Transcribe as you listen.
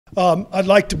I'd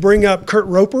like to bring up Kurt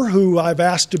Roper, who I've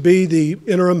asked to be the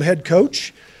interim head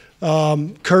coach.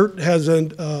 Kurt has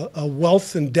a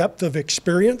wealth and depth of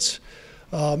experience.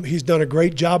 He's done a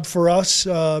great job for us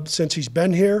since he's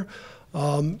been here.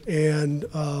 I'm going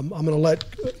to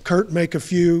let Kurt make a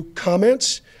few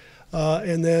comments,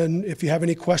 and then if you have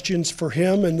any questions for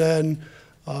him, and then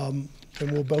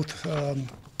we'll both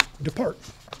depart.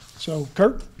 So,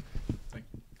 Kurt?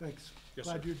 Thanks. Yes,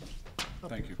 Glad you're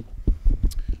Thank you.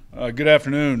 Good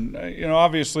afternoon.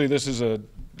 Obviously this is a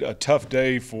tough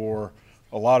day for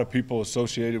a lot of people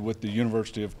associated with the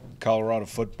University of Colorado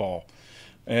football.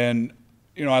 And,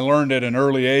 I learned at an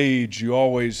early age you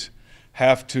always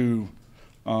have to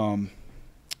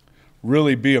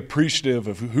really be appreciative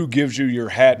of who gives you your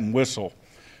hat and whistle.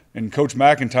 And Coach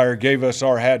McIntyre gave us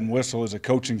our hat and whistle as a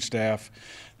coaching staff.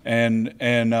 And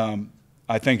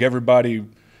I think everybody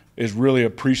is really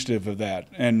appreciative of that.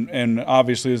 And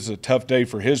obviously this is a tough day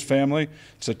for his family.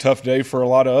 It's a tough day for a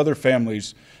lot of other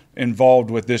families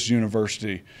involved with this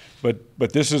university.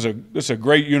 But this is a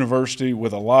great university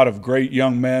with a lot of great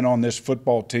young men on this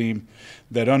football team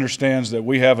that understands that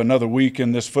we have another week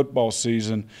in this football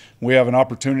season. We have an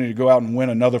opportunity to go out and win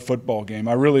another football game.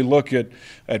 I really look at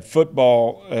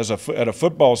football as at a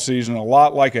football season a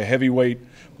lot like a heavyweight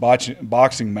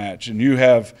boxing match. And you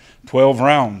have 12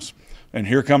 rounds. And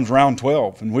here comes round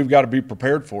 12, and we've got to be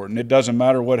prepared for it. And it doesn't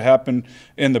matter what happened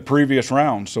in the previous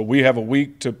round. So we have a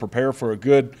week to prepare for a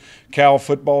good Cal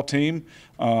football team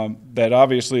that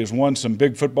obviously has won some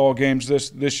big football games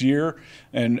this year.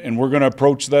 And we're going to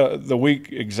approach the week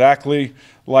exactly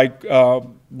like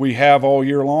we have all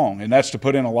year long, and that's to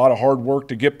put in a lot of hard work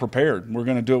to get prepared. We're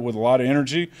going to do it with a lot of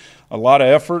energy, a lot of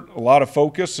effort, a lot of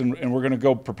focus, and we're going to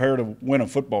go prepare to win a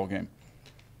football game.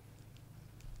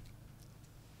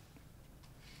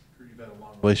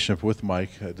 Relationship with Mike,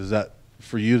 does that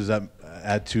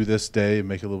add to this day and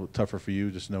make it a little bit tougher for you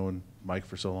just knowing Mike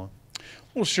for so long?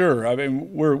 Well, sure. I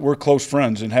mean, we're close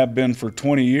friends and have been for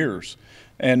 20 years.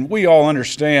 And we all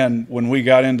understand when we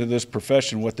got into this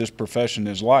profession what this profession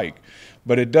is like.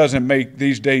 But it doesn't make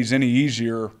these days any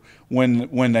easier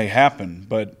when they happen.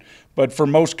 But for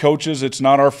most coaches, it's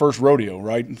not our first rodeo,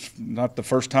 right? It's not the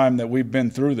first time that we've been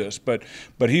through this. But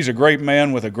he's a great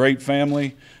man with a great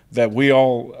family that we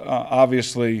all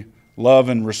obviously love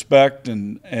and respect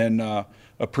and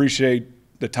appreciate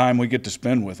the time we get to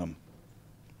spend with him.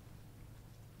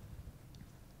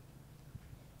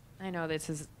 I know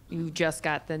you just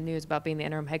got the news about being the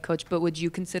interim head coach, but would you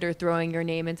consider throwing your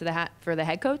name into the hat for the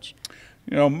head coach?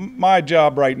 My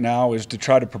job right now is to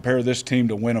try to prepare this team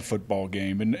to win a football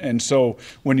game. And so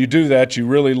when you do that, you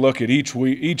really look at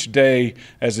each day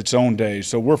as its own day.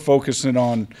 So we're focusing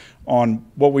on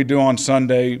what we do on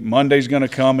Sunday. Monday's going to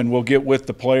come, and we'll get with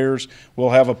the players.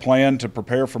 We'll have a plan to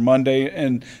prepare for Monday,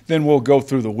 and then we'll go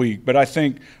through the week. But I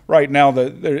think right now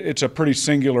that it's a pretty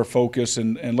singular focus,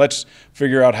 and let's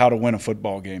figure out how to win a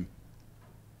football game.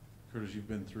 Curtis, you've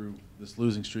been through this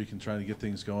losing streak and trying to get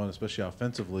things going, especially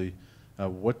offensively.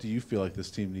 What do you feel like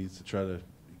this team needs to try to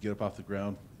get up off the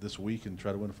ground this week and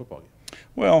try to win a football game?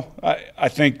 Well, I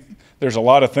think there's a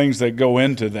lot of things that go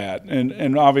into that.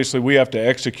 And obviously we have to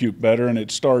execute better, and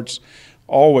it starts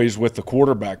always with the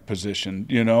quarterback position,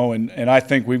 and I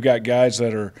think we've got guys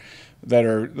that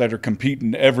are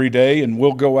competing every day, and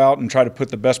we'll go out and try to put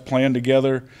the best plan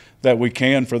together that we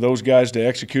can for those guys to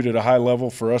execute at a high level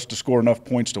for us to score enough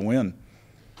points to win.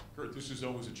 Kurt, this is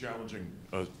always a challenging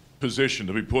position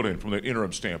to be put in from the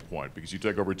interim standpoint, because you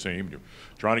take over a team, you're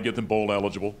trying to get them bowl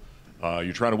eligible,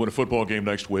 you're trying to win a football game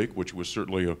next week, which was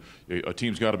certainly a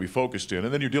team's got to be focused in,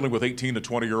 and then you're dealing with 18 to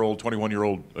 20-year-old,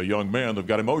 21-year-old young men that've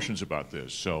got emotions about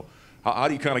this. So how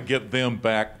do you kind of get them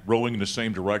back rowing in the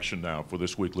same direction now for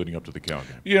this week leading up to the Cal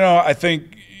game? I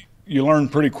think you learn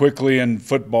pretty quickly in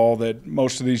football that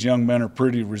most of these young men are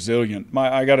pretty resilient.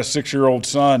 I got a 6-year-old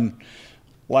son.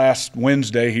 Last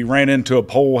Wednesday, he ran into a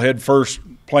pole head first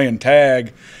playing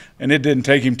tag, and it didn't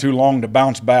take him too long to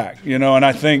bounce back, and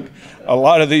I think a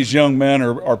lot of these young men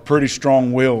are pretty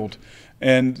strong-willed,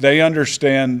 and they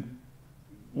understand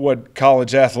what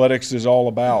college athletics is all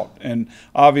about. And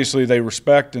obviously they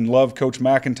respect and love Coach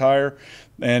McIntyre,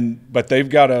 but they've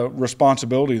got a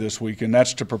responsibility this week, and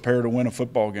that's to prepare to win a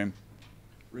football game.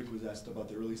 Rick was asked about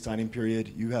the early signing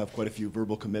period. You have quite a few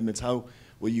verbal commitments. How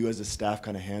will you as a staff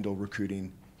kind of handle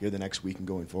recruiting here the next week and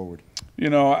going forward?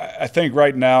 I think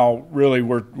right now really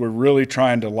we're really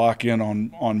trying to lock in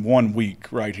on 1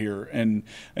 week right here, and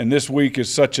this week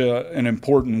is such an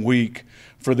important week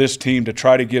for this team to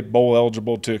try to get bowl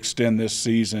eligible to extend this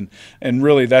season, and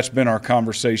really that's been our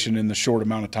conversation in the short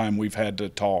amount of time we've had to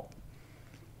talk.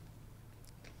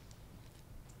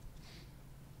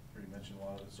 mentioned a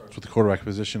lot of it starts with the quarterback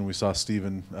position. We saw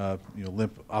Steven,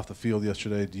 limp off the field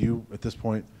yesterday. Do you, at this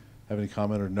point, have any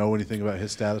comment or know anything about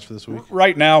his status for this week?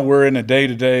 Right now, we're in a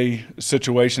day-to-day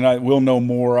situation. We'll know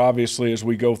more, obviously, as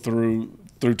we go through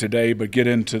today, but get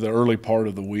into the early part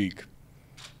of the week.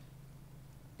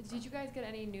 Did you guys get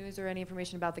any news or any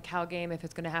information about the Cal game, if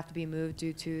it's going to have to be moved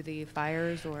due to the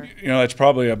fires? Or That's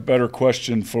probably a better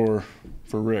question for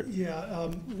Rick. Yeah,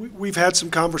 we've had some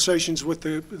conversations with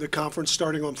the conference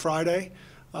starting on Friday.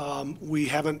 We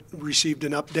haven't received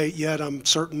an update yet. I'm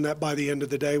certain that by the end of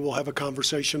the day we'll have a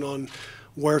conversation on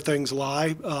where things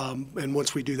lie. And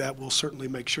once we do that, we'll certainly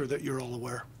make sure that you're all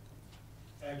aware.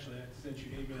 Actually, I sent you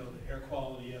an email. The air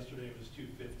quality yesterday was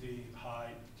 250.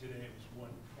 High today it was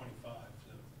 125.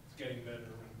 So it's getting better.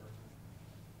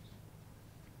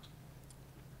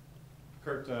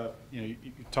 Kurt, you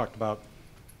talked about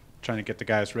trying to get the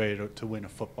guys ready to win a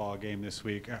football game this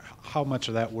week. How much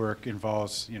of that work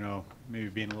involves, maybe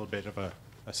being a little bit of a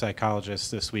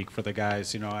psychologist this week for the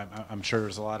guys? I'm sure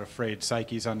there's a lot of frayed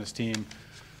psyches on this team.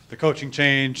 The coaching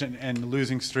change and the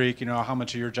losing streak, how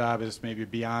much of your job is maybe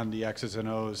beyond the X's and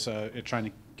O's trying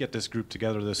to get this group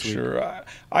together this week? Sure.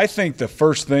 I think the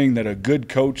first thing that a good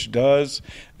coach does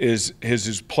is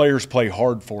his players play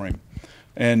hard for him.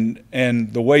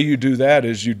 And the way you do that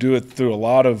is you do it through a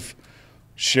lot of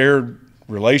shared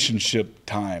relationship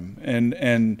time.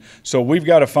 And so we've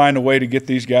got to find a way to get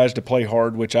these guys to play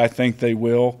hard, which I think they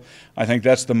will. I think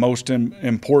that's the most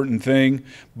important thing.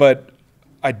 But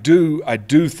I do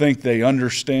think they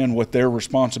understand what their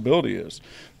responsibility is.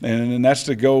 And that's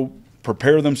to go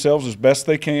prepare themselves as best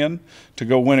they can to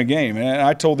go win a game. And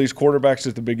I told these quarterbacks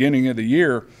at the beginning of the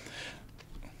year,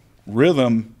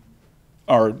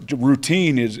 our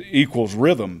routine equals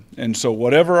rhythm. And so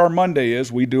whatever our Monday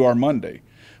is, we do our Monday.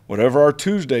 Whatever our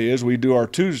Tuesday is, we do our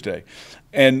Tuesday.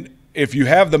 And if you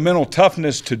have the mental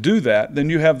toughness to do that, then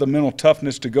you have the mental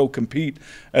toughness to go compete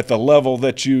at the level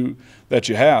that you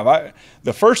have.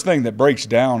 The first thing that breaks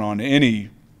down on any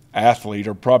athlete,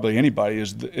 or probably anybody,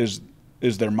 is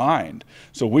their mind.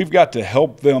 So we've got to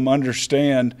help them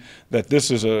understand that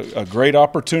this is a great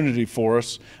opportunity for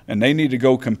us, and they need to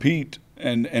go compete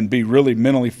and be really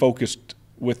mentally focused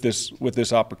with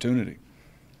this opportunity.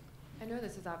 I know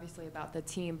this is obviously about the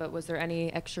team, but was there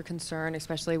any extra concern,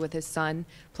 especially with his son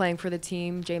playing for the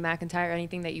team, Jay McIntyre,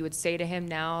 anything that you would say to him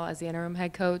now as the interim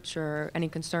head coach, or any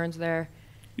concerns there?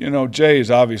 Jay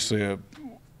is obviously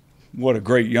what a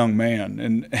great young man,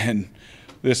 and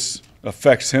this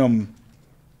affects him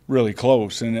really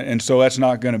close, and so that's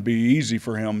not going to be easy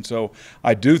for him. So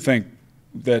I do think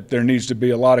that there needs to be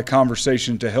a lot of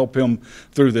conversation to help him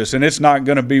through this, and it's not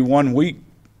going to be 1 week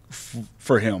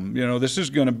for him. This is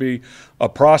going to be a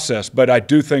process, but I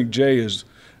do think Jay is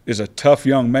a tough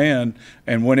young man,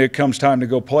 and when it comes time to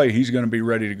go play, he's going to be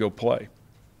ready to go play.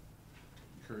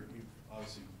 Kurt, you've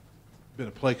obviously been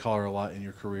a play caller a lot in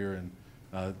your career, and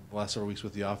the last several weeks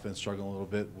with the offense struggling a little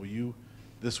bit. Will you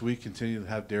this week continue to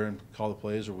have Darren call the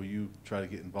plays, or will you try to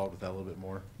get involved with that a little bit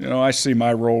more? I see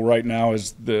my role right now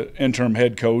as the interim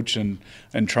head coach and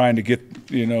trying to get,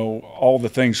 all the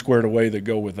things squared away that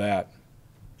go with that.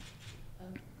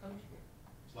 Coach,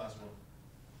 Last one.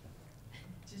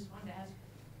 just wanted to ask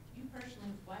you personally,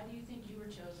 why do you think you were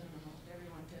chosen amongst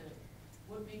everyone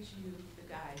what makes you the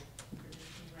guy for this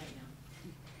team right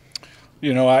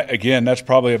now? Again, that's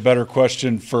probably a better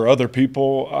question for other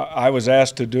people. I was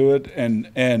asked to do it,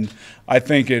 and I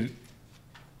think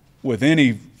with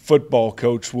any football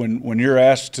coach, when you're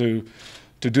asked to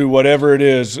do whatever it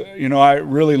is, I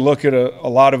really look at a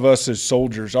lot of us as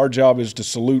soldiers. Our job is to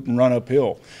salute and run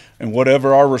uphill, and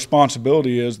whatever our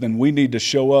responsibility is, then we need to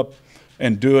show up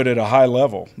and do it at a high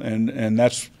level, and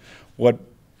that's what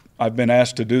I've been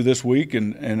asked to do this week,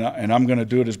 and I'm going to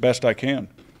do it as best I can.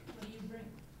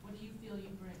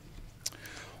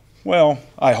 Well,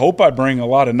 I hope I bring a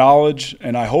lot of knowledge,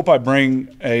 and I hope I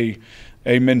bring a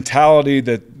mentality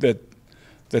that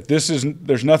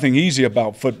there's nothing easy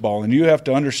about football, and you have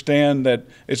to understand that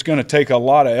it's going to take a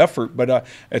lot of effort. But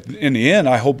in the end,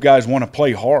 I hope guys want to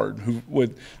play hard.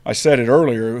 I said it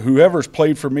earlier, whoever's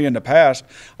played for me in the past,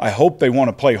 I hope they want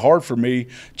to play hard for me,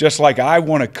 just like I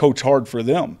want to coach hard for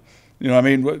them.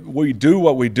 We do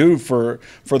what we do for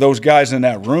those guys in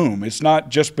that room. It's not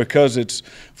just because it's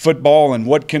football and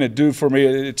what can it do for me.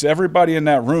 It's everybody in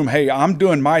that room, hey, I'm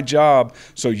doing my job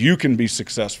so you can be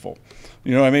successful.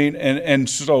 And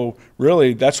so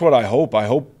really that's what I hope. I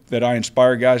hope that I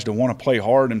inspire guys to want to play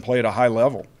hard and play at a high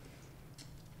level.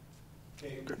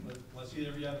 Okay, let's see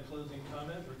if you have a closing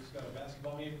comment. Rick's got a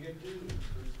basketball game to get to.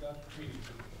 Rick's got a meeting.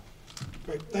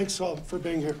 Great. Thanks all for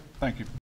being here. Thank you.